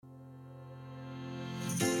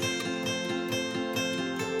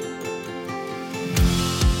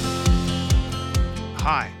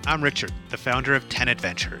Hi, I'm Richard, the founder of 10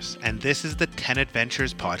 Adventures, and this is the 10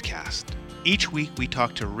 Adventures podcast. Each week we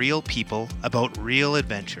talk to real people about real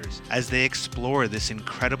adventures as they explore this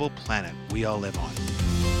incredible planet we all live on.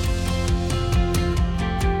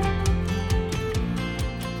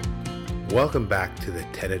 Welcome back to the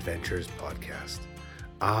 10 Adventures podcast.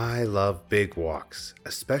 I love big walks,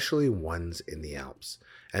 especially ones in the Alps.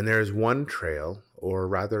 And there is one trail, or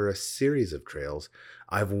rather a series of trails,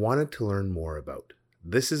 I've wanted to learn more about.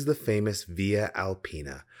 This is the famous VIA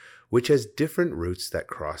ALPINA, which has different routes that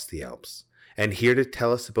cross the Alps. And here to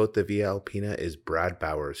tell us about the VIA ALPINA is Brad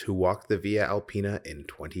Bowers, who walked the VIA ALPINA in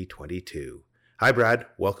 2022. Hi, Brad.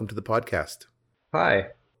 Welcome to the podcast. Hi.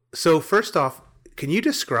 So first off, can you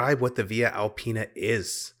describe what the VIA ALPINA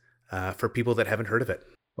is for people that haven't heard of it?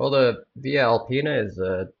 Well, the VIA ALPINA is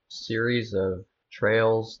a series of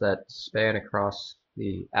trails that span across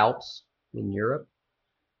the Alps in Europe.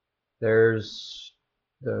 There's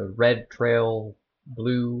the red trail,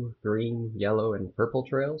 blue, green, yellow, and purple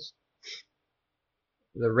trails.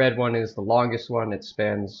 The red one is the longest one. It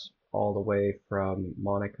spans all the way from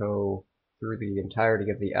Monaco through the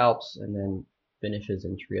entirety of the Alps and then finishes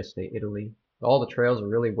in Trieste, Italy. All the trails are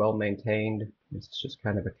really well maintained. It's just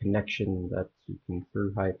kind of a connection that you can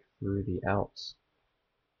through hike through the Alps.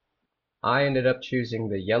 I ended up choosing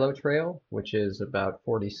the yellow trail, which is about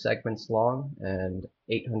 40 segments long and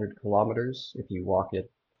 800 kilometers if you walk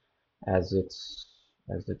it as it's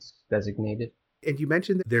designated. And you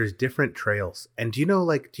mentioned that there's different trails. And do you know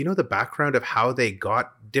the background of how they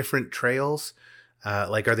got different trails?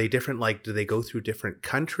 Are they different? Do they go through different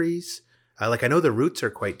countries? I know the routes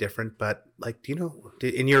are quite different, but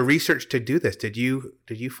in your research to do this, did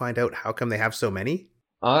you find out how come they have so many?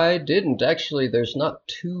 I didn't actually. There's not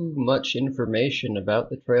too much information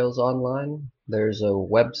about the trails online. There's a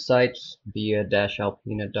website,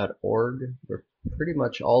 via-alpina.org, where pretty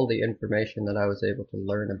much all the information that I was able to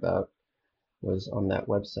learn about was on that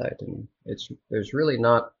website, and there's really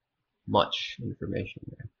not much information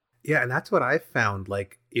there. Yeah, and that's what I found.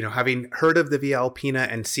 Having heard of the VIA ALPINA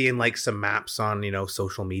and seeing some maps on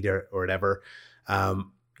social media or whatever,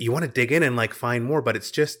 you want to dig in and find more. But it's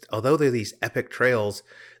just, although they're these epic trails,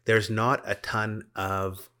 there's not a ton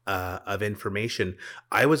of information.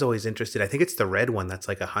 I was always interested. I think it's the red one that's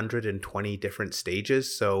 120 different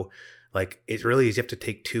stages. So it really is. You have to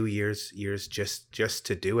take 2 years just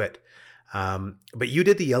to do it. But you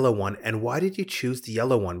did the yellow one, and why did you choose the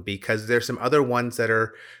yellow one? Because there's some other ones that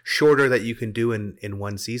are shorter that you can do in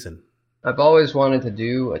one season. I've always wanted to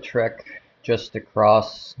do a trek just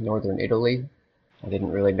across northern Italy. I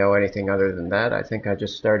didn't really know anything other than that. I think I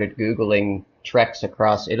just started Googling treks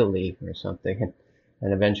across Italy or something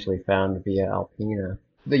and eventually found VIA ALPINA.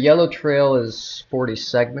 The yellow trail is 40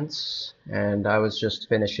 segments, and I was just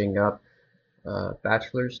finishing up a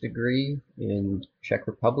bachelor's degree in Czech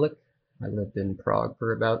Republic. I lived in Prague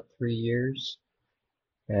for about 3 years.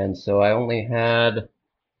 And so I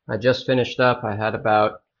just finished up. I had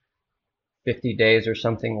about 50 days or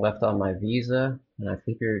something left on my visa. And I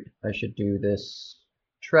figured I should do this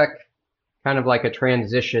trek kind of like a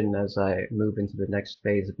transition as I move into the next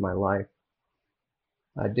phase of my life.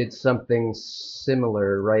 I did something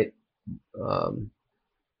similar right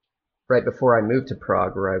before I moved to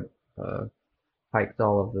Prague, where I hiked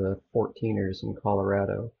all of the 14ers in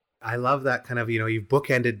Colorado. I love that kind of, you've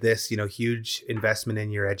bookended this, huge investment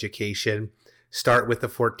in your education, start with the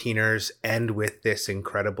 14ers, end with this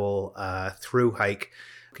incredible through hike.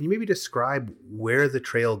 Can you maybe describe where the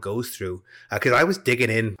trail goes through? Because I was digging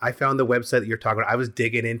in. I found the website that you're talking about. I was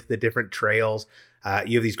digging into the different trails.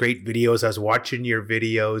 You have these great videos. I was watching your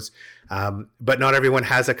videos, but not everyone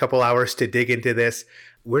has a couple hours to dig into this.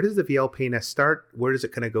 Where does the VIA ALPINA start? Where does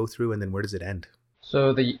it kind of go through? And then where does it end?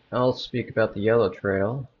 So I'll speak about the yellow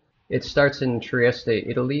trail. It starts in Trieste,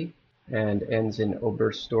 Italy, and ends in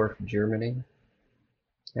Oberstdorf, Germany.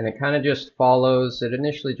 And it kind of just follows, it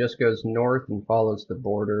initially just goes north and follows the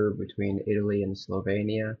border between Italy and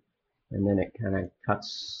Slovenia. And then it kind of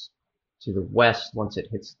cuts to the west once it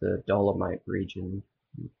hits the Dolomite region.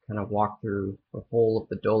 You kind of walk through the whole of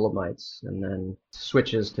the Dolomites and then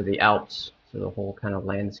switches to the Alps. So the whole kind of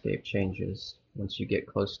landscape changes once you get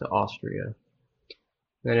close to Austria.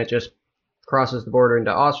 Then it just crosses the border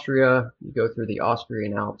into Austria. You go through the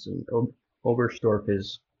Austrian Alps, and Oberstdorf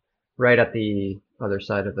is right at the other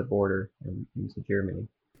side of the border and into Germany.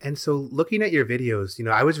 And so looking at your videos,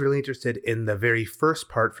 I was really interested in the very first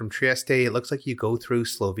part from Trieste. It looks like you go through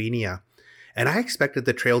Slovenia. And I expected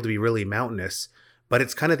the trail to be really mountainous, but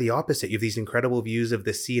it's kind of the opposite. You have these incredible views of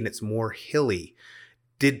the sea and it's more hilly.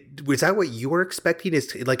 Was that what you were expecting?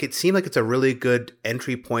 Is like it seemed like it's a really good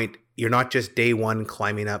entry point. You're not just day one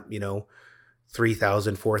climbing up,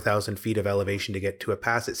 3,000, 4,000 feet of elevation to get to a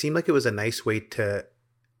pass. It seemed like it was a nice way to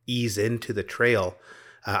ease into the trail.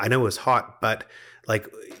 I know it was hot, but like,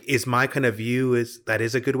 is my kind of view is that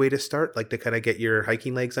is a good way to start, like to kind of get your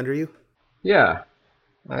hiking legs under you? Yeah,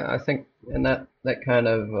 I think, and that kind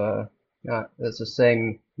of it's the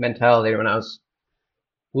same mentality when I was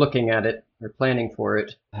looking at it or planning for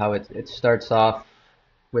it. How it starts off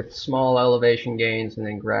with small elevation gains and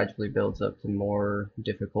then gradually builds up to more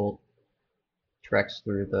difficult treks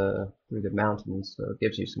through the mountains. So it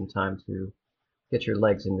gives you some time to get your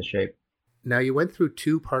legs into shape. Now you went through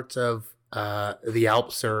two parts of the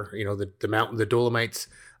Alps, or the mountain, the Dolomites,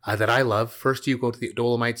 that I love. First, you go to the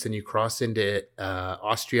Dolomites, and you cross into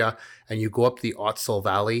Austria, and you go up the Ötztal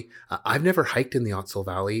Valley. I've never hiked in the Ötztal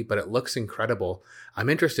Valley, but it looks incredible. I'm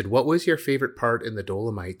interested. What was your favorite part in the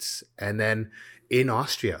Dolomites, and then in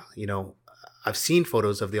Austria? I've seen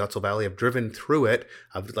photos of the Ötztal Valley. I've driven through it.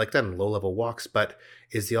 I've like done low level walks, but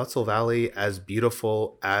is the Ötztal Valley as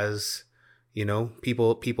beautiful as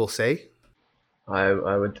people say?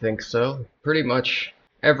 I would think so. Pretty much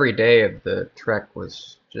every day of the trek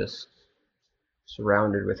was just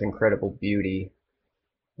surrounded with incredible beauty.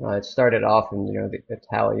 It started off in the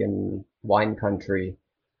Italian wine country.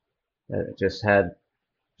 It just had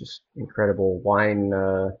just incredible wine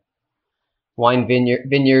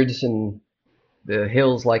vineyards and the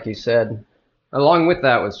hills, like you said. Along with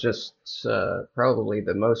that was just probably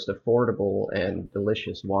the most affordable and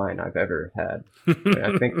delicious wine I've ever had.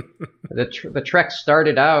 I think the trek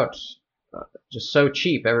started out just so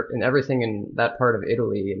cheap, and everything in that part of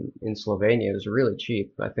Italy and in Slovenia is really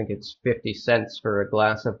cheap. I think it's 50 cents for a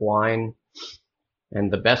glass of wine, and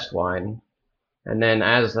the best wine. And then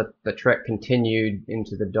as the trek continued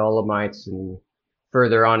into the Dolomites and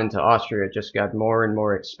further on into Austria, it just got more and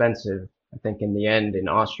more expensive. I think in the end in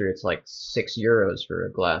Austria it's like €6 for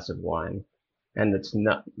a glass of wine, and it's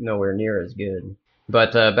not nowhere near as good.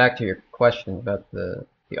 But back to your question about the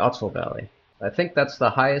Ötztal Valley. I think that's the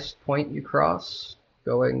highest point you cross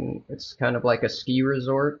going. It's kind of like a ski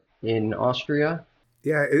resort in Austria.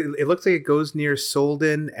 Yeah, it looks like it goes near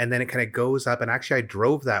Solden, and then it kind of goes up. And actually, I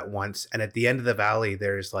drove that once, and at the end of the valley,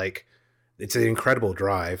 there's like, it's an incredible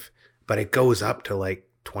drive, but it goes up to like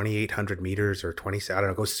 2,800 meters or 20, I don't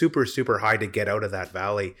know, it goes super, super high to get out of that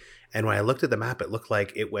valley. And when I looked at the map, it looked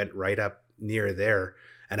like it went right up near there.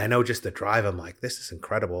 And I know just the drive, I'm like, this is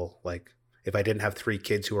incredible. Like, if I didn't have three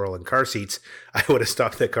kids who were all in car seats, I would have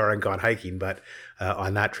stopped the car and gone hiking. But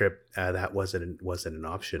on that trip, that wasn't an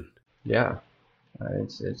option. Yeah,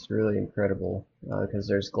 it's really incredible because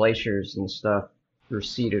there's glaciers and stuff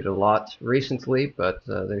receded a lot recently, but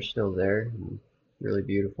they're still there. And really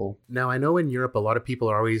beautiful. Now, I know in Europe, a lot of people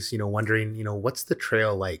are always, wondering, what's the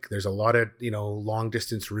trail like? There's a lot of, long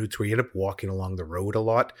distance routes where you end up walking along the road a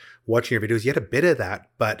lot. Watching your videos, you had a bit of that,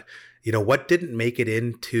 but, what didn't make it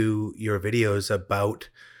into your videos about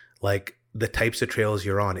like the types of trails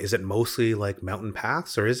you're on? Is it mostly like mountain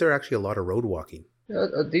paths, or is there actually a lot of road walking?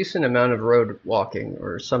 A decent amount of road walking,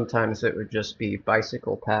 or sometimes it would just be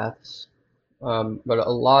bicycle paths. But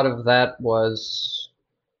a lot of that was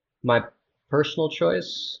my personal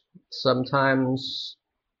choice. Sometimes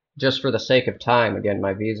just for the sake of time. Again,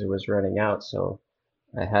 my visa was running out, so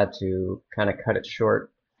I had to kind of cut it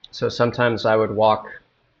short. So sometimes I would walk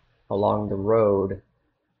along the road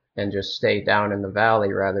and just stay down in the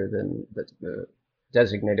valley rather than the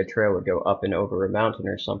designated trail would go up and over a mountain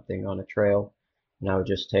or something on a trail. And I would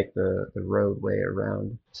just take the roadway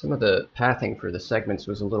around. Some of the pathing for the segments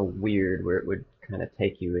was a little weird, where it would kind of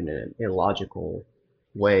take you in an illogical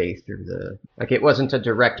way through like it wasn't a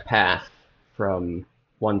direct path from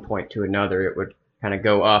one point to another. It would kind of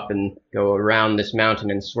go up and go around this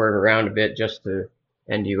mountain and swerve around a bit just to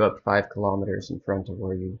end you up 5 kilometers in front of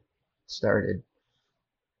where you started.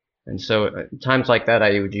 And so at times like that,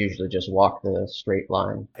 I would usually just walk the straight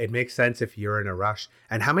line. It makes sense if you're in a rush.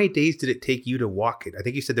 And how many days did it take you to walk it? I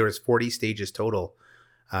think you said there was 40 stages total.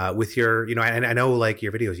 With your, and I know like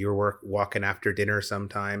your videos, you were walking after dinner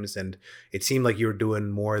sometimes, and it seemed like you were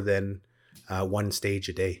doing more than one stage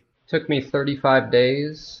a day. Took me 35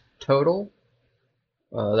 days total.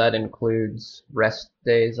 That includes rest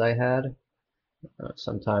days I had.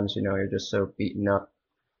 Sometimes, you're just so beaten up,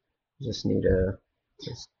 you just need to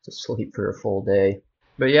sleep for a full day.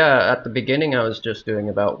 But yeah, at the beginning I was just doing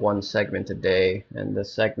about one segment a day, and the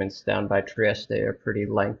segments down by Trieste are pretty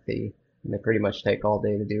lengthy, and they pretty much take all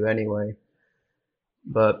day to do anyway.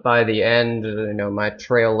 But by the end, my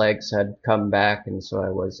trail legs had come back, and so I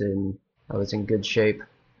was in good shape.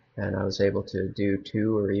 and I was able to do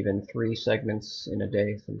 2 or even 3 segments in a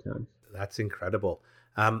day sometimes. That's incredible.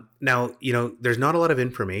 Now, there's not a lot of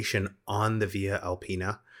information on the Via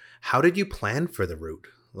Alpina. How did you plan for the route?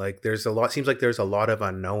 Like, seems like there's a lot of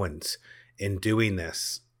unknowns in doing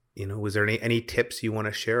this. Was there any tips you want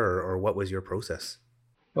to share, or what was your process?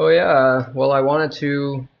 Oh yeah, well, I wanted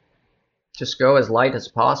to just go as light as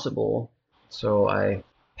possible, so I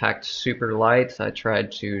packed super light. I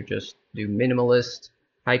tried to just do minimalist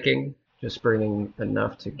hiking, just bringing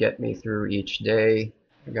enough to get me through each day.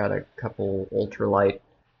 I got a couple ultralight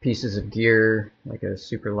pieces of gear, like a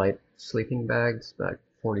super light sleeping bag. It's about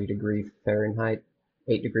 40-degree Fahrenheit,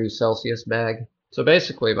 8 degrees Celsius bag. So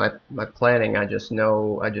basically, my planning, I just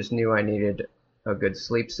knew I needed a good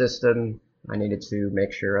sleep system. I needed to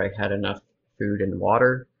make sure I had enough food and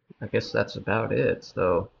water. I guess that's about it.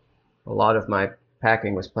 So a lot of my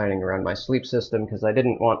packing was planning around my sleep system because I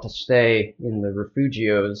didn't want to stay in the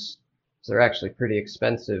refugios. They're actually pretty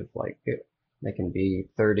expensive. Like they can be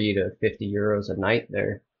 30 to 50 euros a night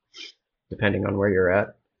there, depending on where you're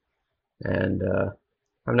at. And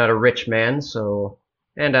I'm not a rich man, so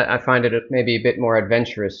and I find it maybe a bit more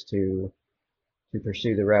adventurous to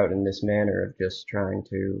pursue the route in this manner of just trying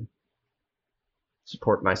to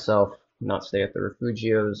support myself, not stay at the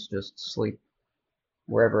refugios, just sleep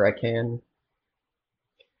wherever I can.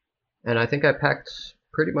 And I think I packed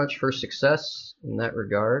pretty much for success in that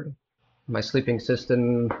regard. My sleeping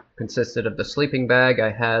system consisted of the sleeping bag.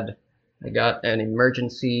 I got an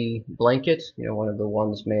emergency blanket, one of the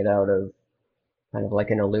ones made out of kind of like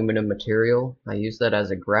an aluminum material. I used that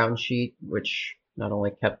as a ground sheet, which not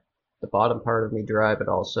only kept the bottom part of me dry, but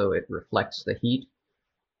also it reflects the heat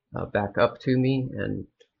back up to me and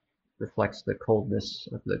reflects the coldness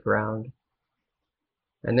of the ground.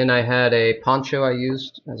 And then I had a poncho I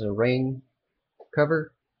used as a rain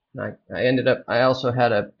cover. I also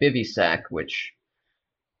had a bivy sack, which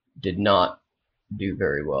did not do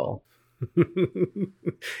very well.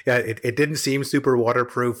 Yeah, it didn't seem super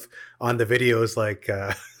waterproof on the videos. Like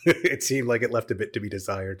it seemed like it left a bit to be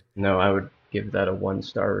desired. No, I would give that a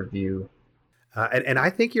 1-star review. And I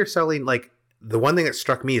think you're selling, like, the one thing that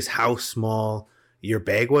struck me is how small your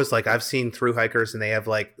bag was. Like, I've seen through hikers and they have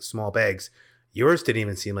like small bags. Yours didn't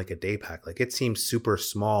even seem like a day pack. Like, it seems super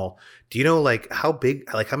small. Do you know, like, how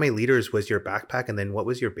big, like, how many liters was your backpack, and then what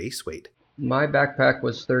was your base weight? My backpack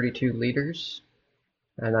was 32 liters,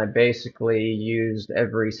 and I basically used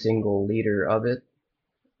every single liter of it.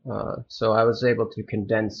 So I was able to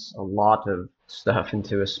condense a lot of stuff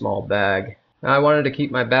into a small bag. I wanted to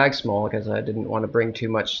keep my bag small because I didn't want to bring too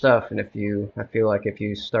much stuff. And I feel like if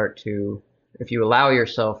you allow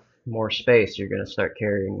yourself more space, you're going to start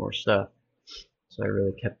carrying more stuff. So I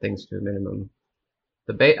really kept things to a minimum.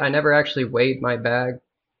 I never actually weighed my bag,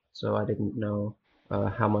 so I didn't know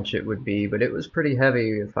how much it would be, but it was pretty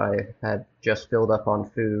heavy if I had just filled up on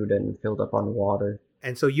food and filled up on water.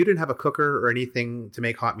 And so you didn't have a cooker or anything to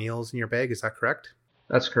make hot meals in your bag, is that correct?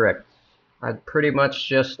 That's correct. I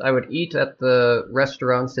would eat at the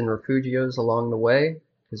restaurants and refugios along the way,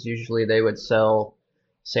 because usually they would sell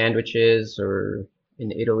sandwiches, or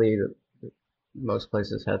in Italy, most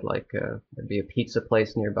places had there'd be a pizza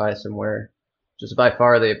place nearby somewhere, which is by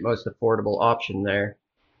far the most affordable option there.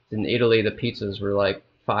 In Italy, the pizzas were like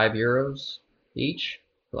 5 euros each,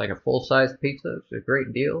 for like a full-sized pizza. It was a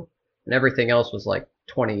great deal. And everything else was like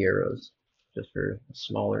 20 euros just for a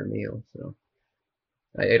smaller meal. So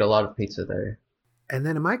I ate a lot of pizza there. And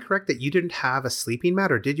then am I correct that you didn't have a sleeping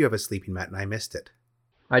mat, or did you have a sleeping mat and I missed it?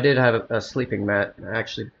 I did have a sleeping mat.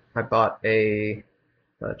 Actually, I bought a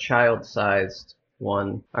child-sized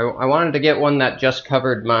one. I wanted to get one that just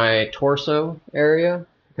covered my torso area,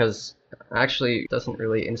 because actually it doesn't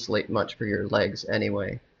really insulate much for your legs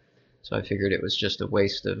anyway. So I figured it was just a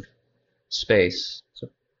waste of space. So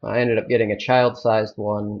I ended up getting a child-sized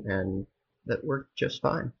one, and that worked just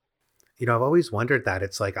fine. I've always wondered that.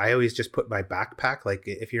 It's like I always just put my backpack, like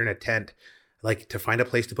if you're in a tent, like to find a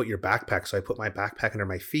place to put your backpack. So I put my backpack under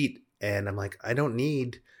my feet, and I'm like, I don't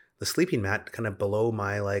need the sleeping mat kind of below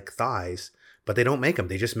my like thighs, but they don't make them.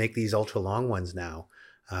 They just make these ultra long ones now.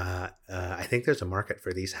 I think there's a market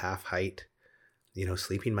for these half height,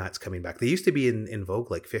 sleeping mats coming back. They used to be in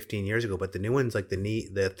vogue like 15 years ago, but the new ones, like the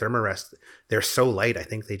Thermarest, they're so light. I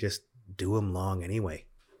think they just do them long anyway.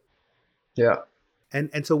 Yeah.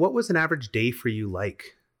 And so what was an average day for you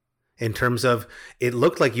like, in terms of, it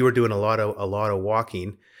looked like you were doing a lot of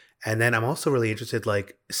walking. And then I'm also really interested,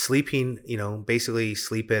 like sleeping, basically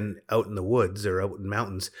sleeping out in the woods or out in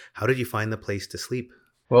mountains. How did you find the place to sleep?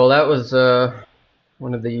 Well, that was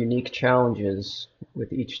one of the unique challenges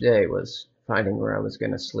with each day, was finding where I was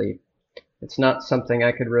going to sleep. it's not something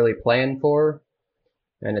I could really plan for,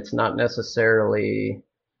 and it's not necessarily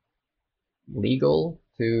legal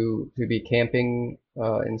to be camping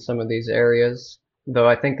in some of these areas. Though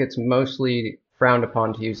I think it's mostly frowned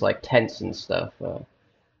upon to use like tents and stuff.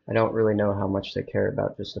 I don't really know how much they care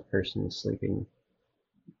about just a person sleeping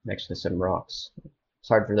next to some rocks. It's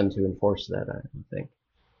hard for them to enforce that, I think.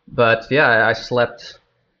 But yeah, I slept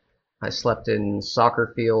in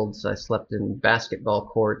soccer fields, I slept in basketball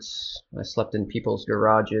courts, I slept in people's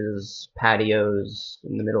garages, patios,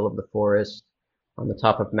 in the middle of the forest, on the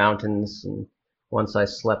top of mountains, and once I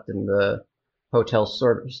slept in the hotel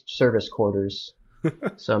service quarters.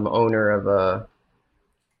 Some owner of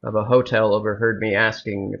a hotel overheard me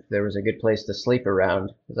asking if there was a good place to sleep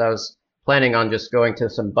around, because I was planning on just going to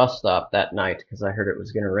some bus stop that night because I heard it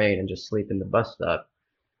was going to rain and just sleep in the bus stop.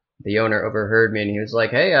 The owner overheard me and he was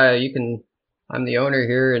like, "Hey, I'm the owner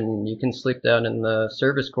here and you can sleep down in the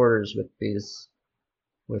service quarters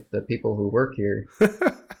with the people who work here."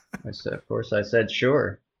 I said, of course, I said,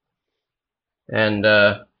 sure. And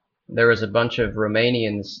there was a bunch of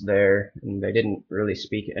Romanians there and they didn't really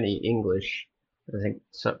speak any English. I think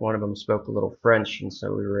one of them spoke a little French, and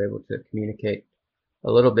so we were able to communicate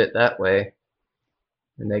a little bit that way.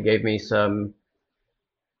 And they gave me some,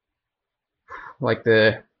 like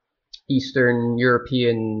the Eastern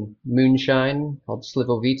European moonshine called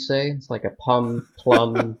Slivovice. It's like a plum,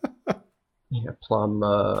 yeah,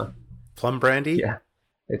 Plum brandy? yeah.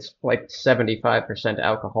 It's like 75%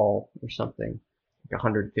 alcohol or something, like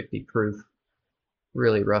 150 proof.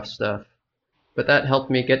 Really rough stuff. But that helped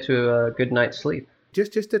me get to a good night's sleep.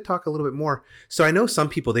 Just to talk a little bit more. So I know some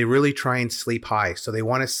people, they really try and sleep high. So they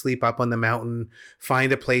want to sleep up on the mountain,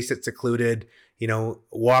 find a place that's secluded,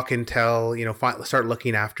 walk until, start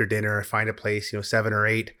looking after dinner, find a place, 7 or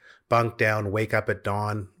 8, bunk down, wake up at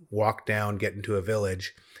dawn, walk down, get into a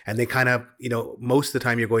village. And they kind of, most of the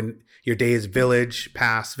time your day is village,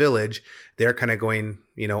 pass village. They're kind of going,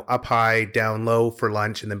 up high, down low for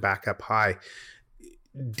lunch, and then back up high.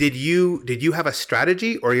 Did you have a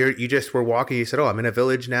strategy, or you just were walking, you said, "Oh, I'm in a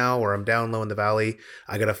village now," or "I'm down low in the valley,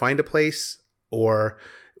 I got to find a place," or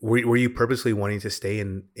were you purposely wanting to stay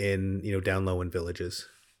in down low in villages?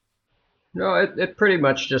 No, it pretty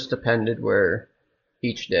much just depended where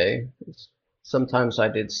each day. Sometimes I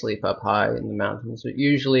did sleep up high in the mountains, but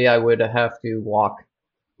usually I would have to walk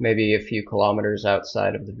maybe a few kilometers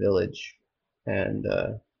outside of the village and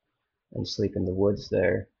sleep in the woods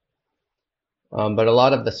there. But a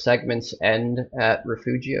lot of the segments end at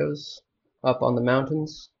refugios up on the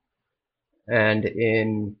mountains, and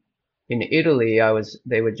in Italy,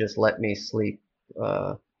 they would just let me sleep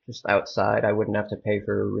just outside. I wouldn't have to pay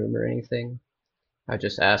for a room or anything. I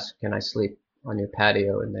just ask, "Can I sleep on your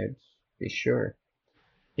patio?" And they'd be sure.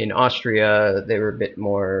 In Austria, they were a bit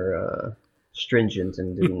more stringent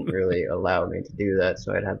and didn't really allow me to do that,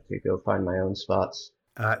 so I'd have to go find my own spots.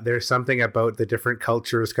 There's something about the different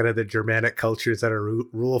cultures, kind of the Germanic cultures that are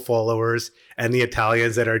rule followers, and the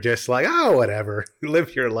Italians that are just like, "Oh, whatever,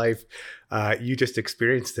 live your life." You just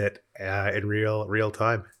experienced it in real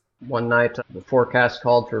time. One night, the forecast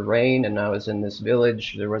called for rain, and I was in this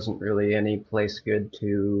village. There wasn't really any place good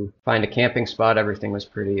to find a camping spot. Everything was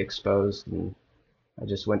pretty exposed, and I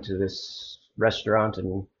just went to this restaurant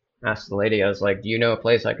and asked the lady, I was like, "Do you know a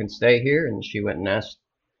place I can stay here?" And she went and asked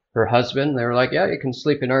her husband. They were like, "Yeah, you can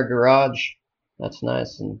sleep in our garage. That's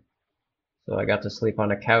nice." And so I got to sleep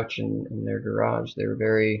on a couch in their garage. They were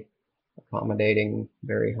very accommodating,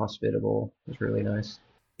 very hospitable. It was really nice.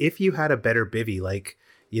 If you had a better bivvy, like,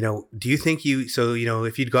 do you think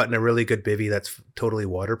if you'd gotten a really good bivvy that's totally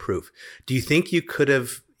waterproof, do you think you could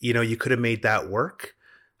have made that work?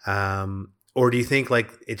 Or do you think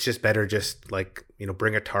like it's just better just like,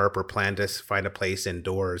 bring a tarp or plan to find a place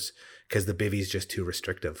indoors because the bivvy's just too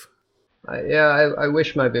restrictive? I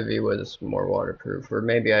wish my bivvy was more waterproof, or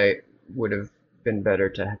maybe I would have been better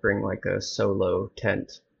to bring like a solo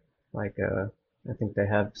tent. Like I think they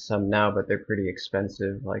have some now, but they're pretty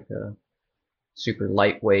expensive, like a super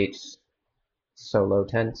lightweight solo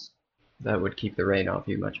tents. That would keep the rain off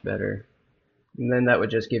you much better. And then that would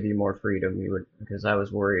just give you more freedom. Because I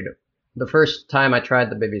was worried. The first time I tried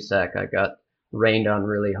the bivy sack, I got rained on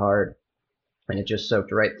really hard, and it just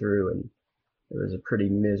soaked right through, and it was a pretty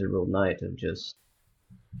miserable night of just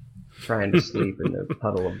trying to sleep in a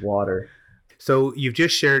puddle of water. So you've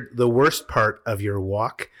just shared the worst part of your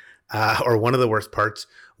walk, or one of the worst parts.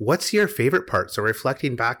 What's your favorite part? So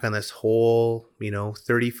reflecting back on this whole,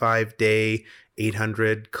 35-day,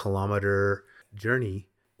 800-kilometer journey,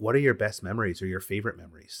 what are your best memories or your favorite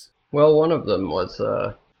memories? Well, one of them was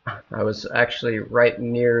I was actually right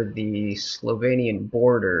near the Slovenian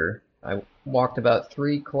border, I walked about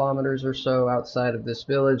 3 kilometers or so outside of this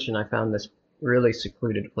village, and I found this really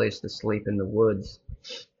secluded place to sleep in the woods.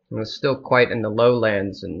 It was still quite in the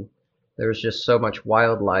lowlands, and there was just so much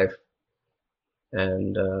wildlife,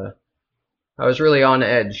 and I was really on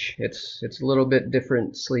edge. It's a little bit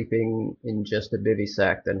different sleeping in just a bivy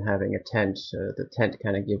sack than having a tent. The tent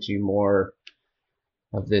kind of gives you more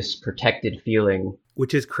of this protected feeling.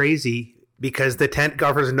 Which is crazy because the tent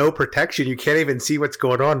offers no protection. You can't even see what's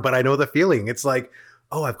going on, but I know the feeling. It's like,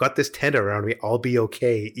 oh, I've got this tent around me. I'll be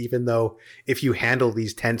okay. Even though if you handle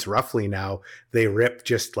these tents roughly now, they rip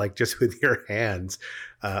just with your hands.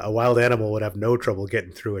 A wild animal would have no trouble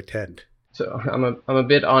getting through a tent. So I'm a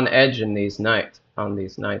bit on edge in these nights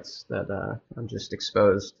that I'm just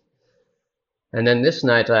exposed. And then this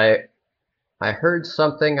night I heard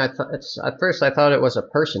something. At first I thought it was a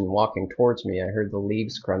person walking towards me. I heard the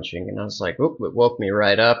leaves crunching, and I was like, "Oop!" It woke me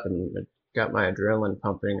right up, and it got my adrenaline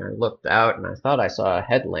pumping. I looked out, and I thought I saw a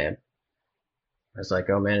headlamp. I was like,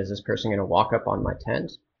 "Oh man, is this person gonna walk up on my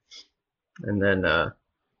tent?" And then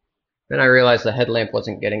I realized the headlamp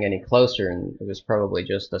wasn't getting any closer, and it was probably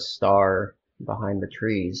just a star behind the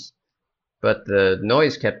trees. But the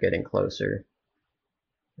noise kept getting closer,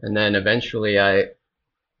 and then eventually I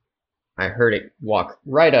heard it walk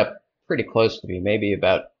right up pretty close to me, maybe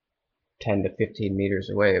about 10 to 15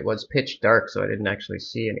 meters away. It was pitch dark, so I didn't actually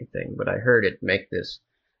see anything, but I heard it make this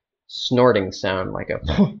snorting sound like a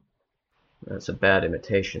that's a bad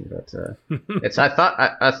imitation, but I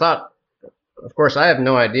thought, of course, I have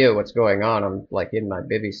no idea what's going on. I'm like in my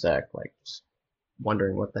bivy sack, like just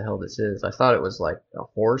wondering what the hell this is. I thought it was like a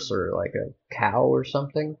horse or like a cow or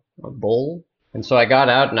something, a bull. And so I got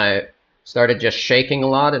out and I started just shaking a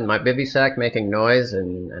lot in my bivy sack, making noise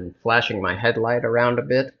and flashing my headlight around a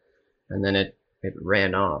bit. And then it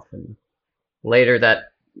ran off. And later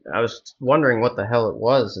that, I was wondering what the hell it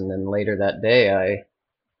was. And then later that day,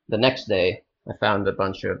 the next day, I found a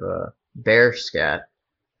bunch of bear scat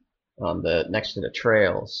on the next to the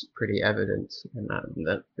trails, pretty evident. And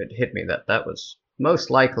that it hit me that was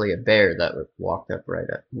most likely a bear that walked up right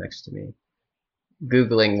up next to me.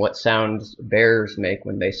 Googling what sounds bears make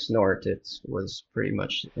when they snort, it was pretty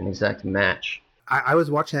much an exact match. I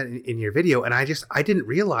was watching that in your video, and I didn't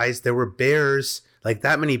realize there were bears, like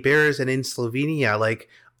that many bears, and in Slovenia, like,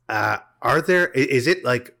 are there? Is it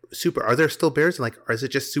like super? Are there still bears? And like, or is it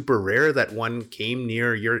just super rare that one came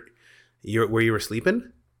near your where you were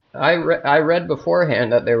sleeping? I read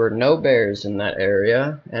beforehand that there were no bears in that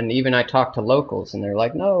area, and even I talked to locals, and they're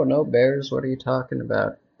like, no bears. What are you talking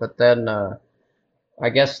about? But then I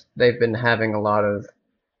guess they've been having a lot of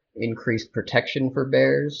increased protection for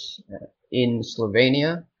bears in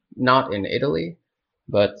Slovenia, not in Italy,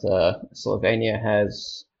 but Slovenia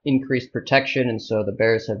has increased protection, and so the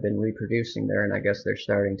bears have been reproducing there, and I guess they're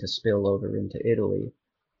starting to spill over into Italy.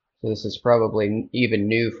 So this is probably even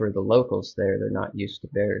new for the locals there. They're not used to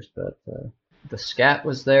bears, but the scat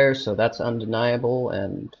was there, so that's undeniable,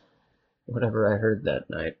 and whatever I heard that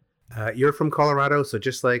night. You're from Colorado, so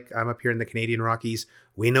just like I'm up here in the Canadian Rockies,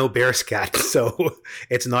 we know bear scat, so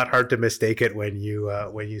it's not hard to mistake it when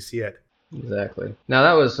you see it. Exactly. Now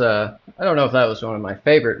that was, I don't know if that was one of my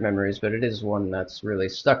favorite memories, but it is one that's really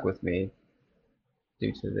stuck with me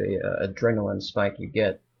due to the adrenaline spike you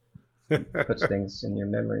get. It puts things in your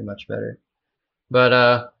memory much better.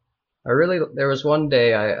 But there was one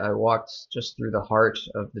day I walked just through the heart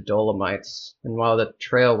of the Dolomites, and while the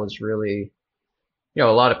trail was really, a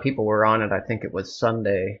lot of people were on it. I think it was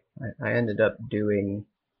Sunday. I ended up doing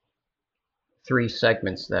 3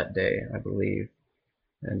 segments that day, I believe.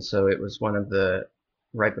 And so it was one of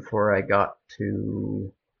right before I got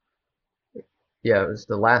to, it was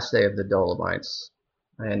the last day of the Dolomites.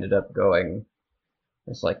 I ended up going,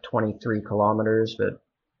 it's like 23 kilometers, but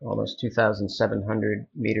almost 2,700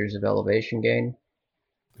 meters of elevation gain.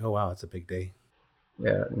 Oh, wow, that's a big day.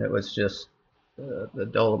 Yeah, and it was just, the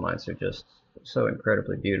Dolomites are just so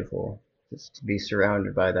incredibly beautiful. Just to be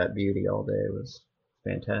surrounded by that beauty all day was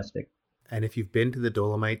fantastic. And if you've been to the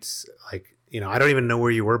Dolomites, like, I don't even know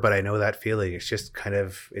where you were, but I know that feeling. It's just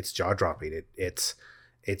it's jaw dropping. It's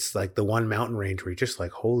like the one mountain range where you're just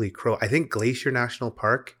like, holy crow. I think Glacier National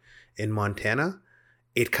Park in Montana,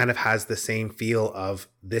 it kind of has the same feel of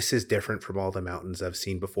this is different from all the mountains I've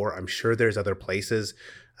seen before. I'm sure there's other places.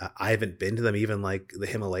 I haven't been to them. Even like the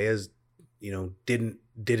Himalayas,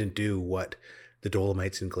 didn't do what the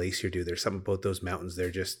Dolomites and Glacier do. There's something about those mountains. They're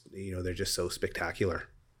just so spectacular.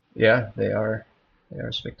 Yeah, they are. They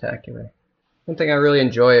are spectacular. One thing I really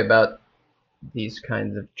enjoy about these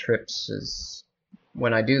kinds of trips is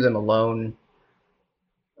when I do them alone,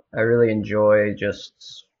 I really enjoy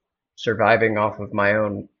just surviving off of my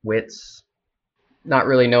own wits, not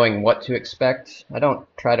really knowing what to expect. I don't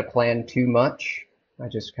try to plan too much. I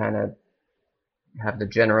just kind of have the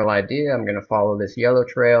general idea. I'm going to follow this yellow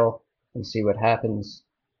trail and see what happens.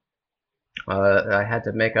 I had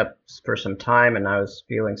to make up for some time, and I was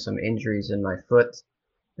feeling some injuries in my foot,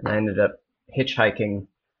 and I ended up hitchhiking,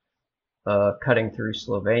 cutting through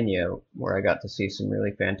Slovenia, where I got to see some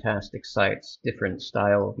really fantastic sights, different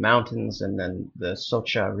style of mountains, and then the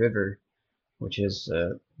Socha River, which is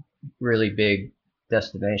a really big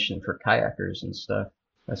destination for kayakers and stuff.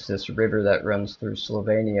 That's this river that runs through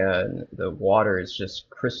Slovenia, and the water is just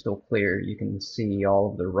crystal clear. You can see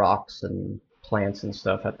all of the rocks and plants and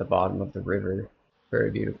stuff at the bottom of the river.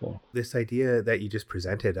 Very beautiful. This idea that you just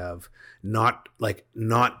presented of not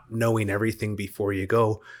knowing everything before you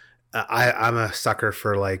go. I'm a sucker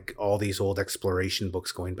for like all these old exploration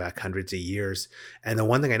books going back hundreds of years. And the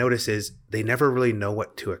one thing I notice is they never really know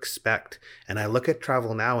what to expect. And I look at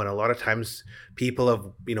travel now, and a lot of times people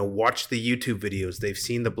have, watched the YouTube videos, they've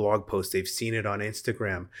seen the blog posts, they've seen it on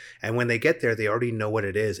Instagram. And when they get there, they already know what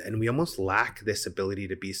it is. And we almost lack this ability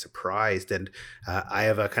to be surprised. And I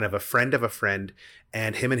have a kind of a friend of a friend,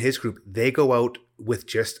 and him and his group, they go out with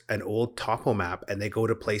just an old topo map, and they go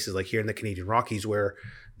to places like here in the Canadian Rockies where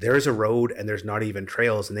there's a road and there's not even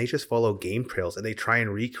trails, and they just follow game trails, and they try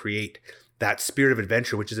and recreate that spirit of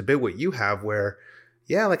adventure, which is a bit what you have where,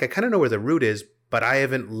 yeah, like I kind of know where the route is, but I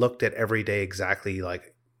haven't looked at every day exactly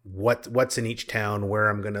like what's in each town, where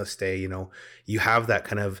I'm going to stay. You have that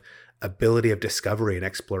kind of ability of discovery and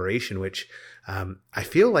exploration, which I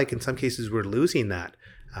feel like in some cases we're losing that.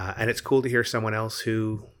 And it's cool to hear someone else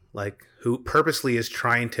who purposely is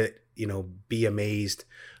trying to, be amazed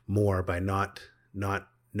more by not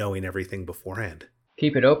knowing everything beforehand.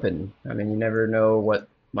 Keep it open. I mean, you never know what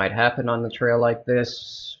might happen on the trail like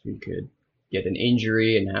this. You could get an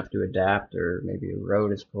injury and have to adapt, or maybe a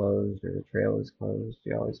road is closed or the trail is closed.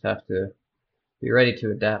 You always have to be ready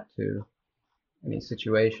to adapt to any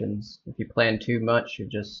situations. If you plan too much,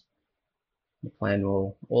 the plan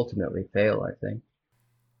will ultimately fail, I think.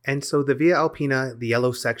 And so the Via Alpina, the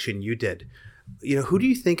yellow section you did, who do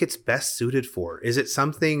you think it's best suited for? Is it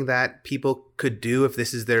something that people could do if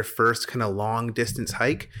this is their first kind of long distance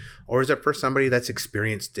hike? Or is it for somebody that's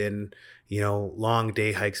experienced in, long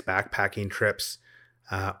day hikes, backpacking trips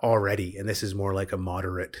already? And this is more like a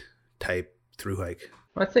moderate type through hike.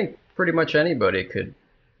 I think pretty much anybody could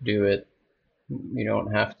do it. You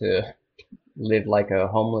don't have to live like a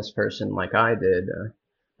homeless person like I did.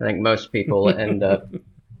 I think most people end up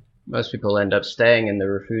staying in the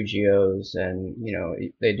refugios, and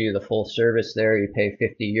they do the full service there. You pay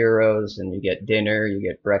 50 euros and you get dinner, you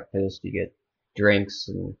get breakfast, you get drinks,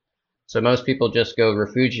 and so most people just go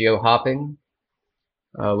refugio hopping,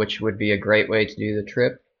 which would be a great way to do the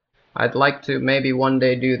trip. I'd like to maybe one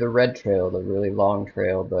day do the red trail, the really long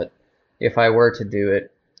trail, but if I were to do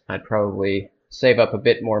it, I'd probably save up a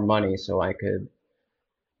bit more money so I could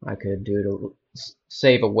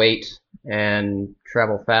save a weight and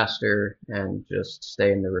travel faster and just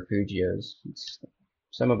stay in the refugios.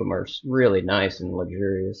 Some of them are really nice and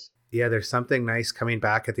luxurious. Yeah, there's something nice coming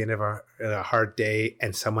back at the end of a hard day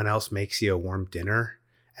and someone else makes you a warm dinner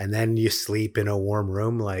and then you sleep in a warm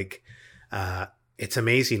room. Like, it's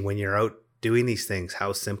amazing when you're out doing these things,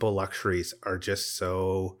 how simple luxuries are just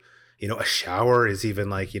so, a shower is even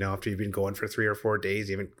like, after you've been going for 3 or 4 days,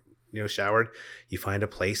 you haven't showered, you find a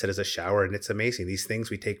place that has a shower, and it's amazing. These things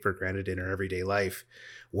we take for granted in our everyday life,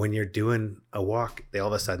 when you're doing a walk, all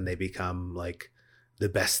of a sudden they become like the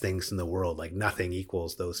best things in the world. Like nothing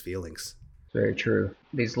equals those feelings. Very true.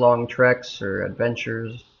 These long treks or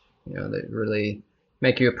adventures, they really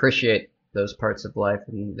make you appreciate those parts of life,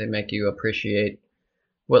 and they make you appreciate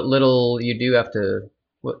what little you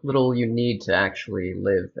need to actually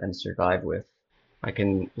live and survive with. I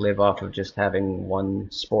can live off of just having one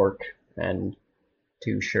spork and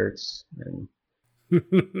 2 shirts, and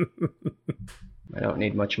I don't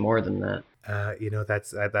need much more than that.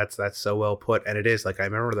 That's so well put. And it is like, I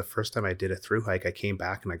remember the first time I did a through hike, I came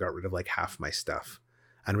back and I got rid of like half my stuff.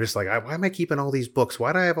 And I'm just like, why am I keeping all these books?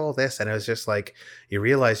 Why do I have all this? And it was just like, you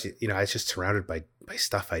realize, I was just surrounded by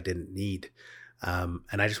stuff I didn't need. And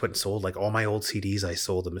I just went and sold like all my old CDs. I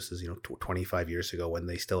sold them. This is, 25 years ago when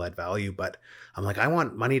they still had value, but I'm like, I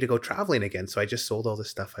want money to go traveling again. So I just sold all the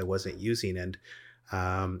stuff I wasn't using. And,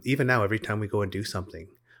 even now, every time we go and do something,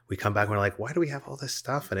 we come back and we're like, why do we have all this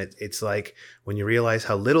stuff? And it's like, when you realize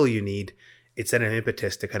how little you need, it's then an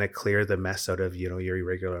impetus to kind of clear the mess out of, your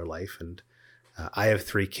irregular life. And I have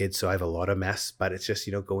 3 kids, so I have a lot of mess, but it's just,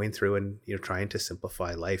 going through and, trying to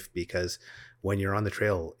simplify life, because when you're on the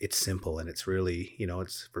trail, it's simple. And it's really,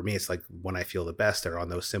 it's, for me, it's like when I feel the best are on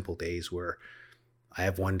those simple days where I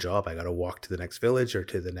have one job. I got to walk to the next village or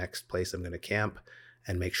to the next place I'm going to camp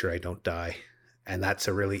and make sure I don't die. And that's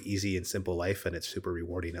a really easy and simple life. And it's super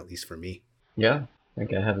rewarding, at least for me. Yeah, I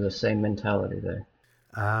think I have the same mentality there.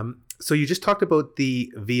 So you just talked about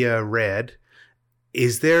the Via Red.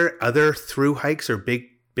 Is there other through hikes or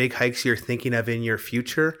big hikes you're thinking of in your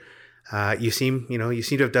future? You seem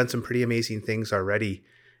to have done some pretty amazing things already.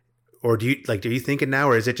 Or are you thinking now,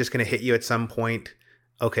 or is it just going to hit you at some point?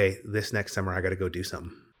 Okay, this next summer I got to go do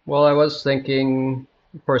something. Well, I was thinking,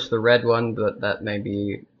 of course, the red one, but that may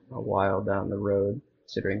be a while down the road,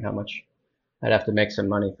 considering how much I'd have to make some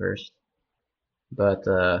money first. But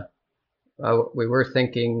we were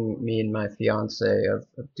thinking, me and my fiance, of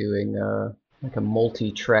doing like a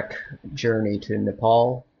multi-trek journey to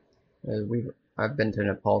Nepal. I've been to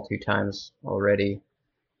Nepal 2 times already.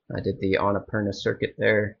 I did the Annapurna circuit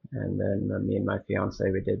there, and then me and my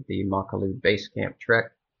fiance, we did the Makalu base camp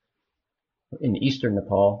trek in eastern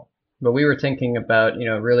Nepal. But we were thinking about,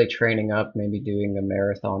 really training up, maybe doing a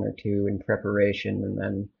marathon or 2 in preparation, and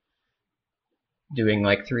then doing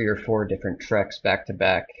like 3 or 4 different treks back to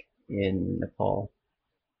back in Nepal.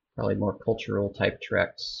 Probably more cultural type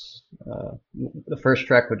treks. The first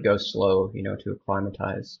trek would go slow, to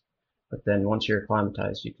acclimatize. But then once you're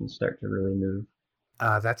acclimatized, you can start to really move.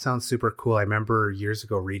 That sounds super cool. I remember years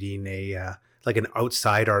ago reading an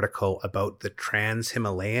outside article about the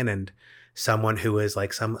Trans-Himalayan, and someone who was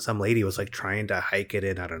like some lady was like trying to hike it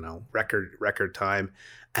in, I don't know, record time.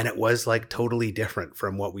 And it was like totally different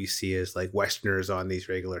from what we see as like Westerners on these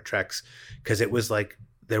regular treks, because it was like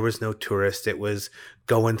there was no tourist. It was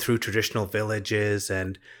going through traditional villages,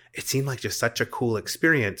 and it seemed like just such a cool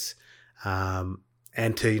experience.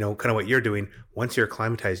 And to, kind of what you're doing, once you're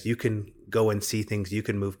acclimatized, you can go and see things, you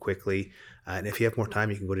can move quickly. And if you have more time,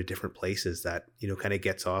 you can go to different places that, kind of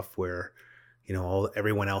gets off where,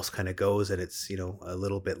 everyone else kind of goes, and it's, a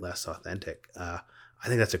little bit less authentic. I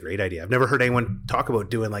think that's a great idea. I've never heard anyone talk about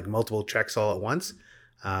doing like multiple treks all at once.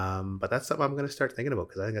 But that's something I'm going to start thinking about,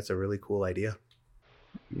 because I think that's a really cool idea.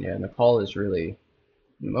 Yeah, Nepal is really,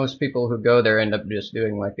 most people who go there end up just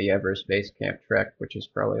doing like the Everest Base Camp trek, which is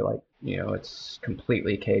probably like, it's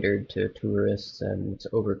completely catered to tourists and it's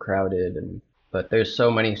overcrowded. But there's so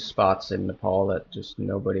many spots in Nepal that just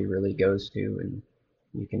nobody really goes to, and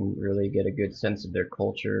you can really get a good sense of their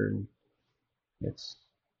culture. And it's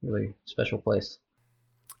really a special place.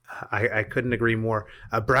 I couldn't agree more.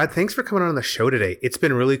 Brad, thanks for coming on the show today. It's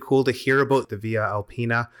been really cool to hear about the Via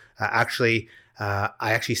Alpina. I actually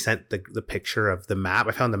sent the picture of the map.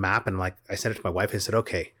 I found the map, and I sent it to my wife and said,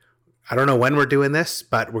 okay, I don't know when we're doing this,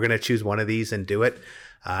 but we're going to choose one of these and do it.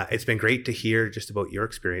 It's been great to hear just about your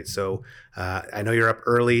experience. So I know you're up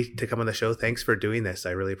early to come on the show. Thanks for doing this.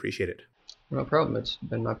 I really appreciate it. No problem. It's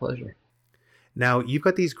been my pleasure. Now, you've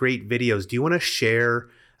got these great videos. Do you want to share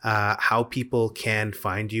how people can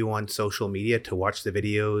find you on social media to watch the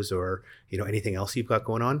videos, or anything else you've got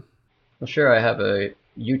going on? Well, sure. I have a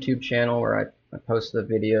YouTube channel where I post the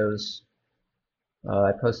videos.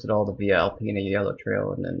 I posted all the Via Alpina Yellow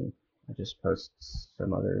Trail, and then I just post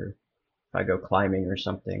some other, if I go climbing or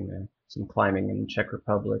something, some climbing in Czech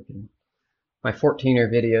Republic, and my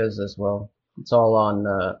 14er videos as well. It's all on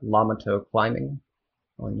Lamato Climbing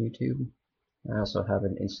on YouTube. I also have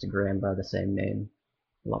an Instagram by the same name,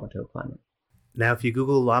 Lamato Climbing. Now, if you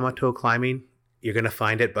Google Lamato Climbing, you're going to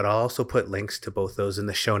find it, but I'll also put links to both those in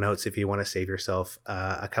the show notes if you want to save yourself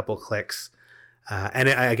a couple clicks.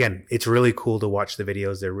 Again, it's really cool to watch the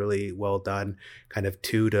videos. They're really well done, kind of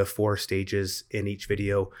 2 to 4 stages in each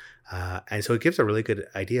video. And so it gives a really good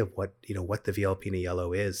idea of what the Via Alpina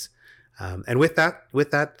Yellow is. And with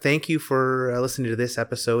that, thank you for listening to this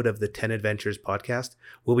episode of the 10 Adventures podcast.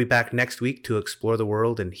 We'll be back next week to explore the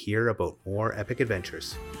world and hear about more epic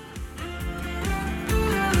adventures.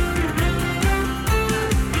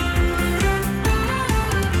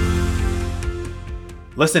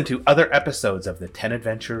 Listen to other episodes of the 10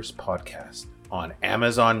 Adventures podcast on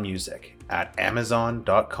Amazon Music at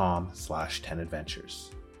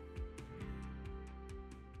amazon.com/10adventures.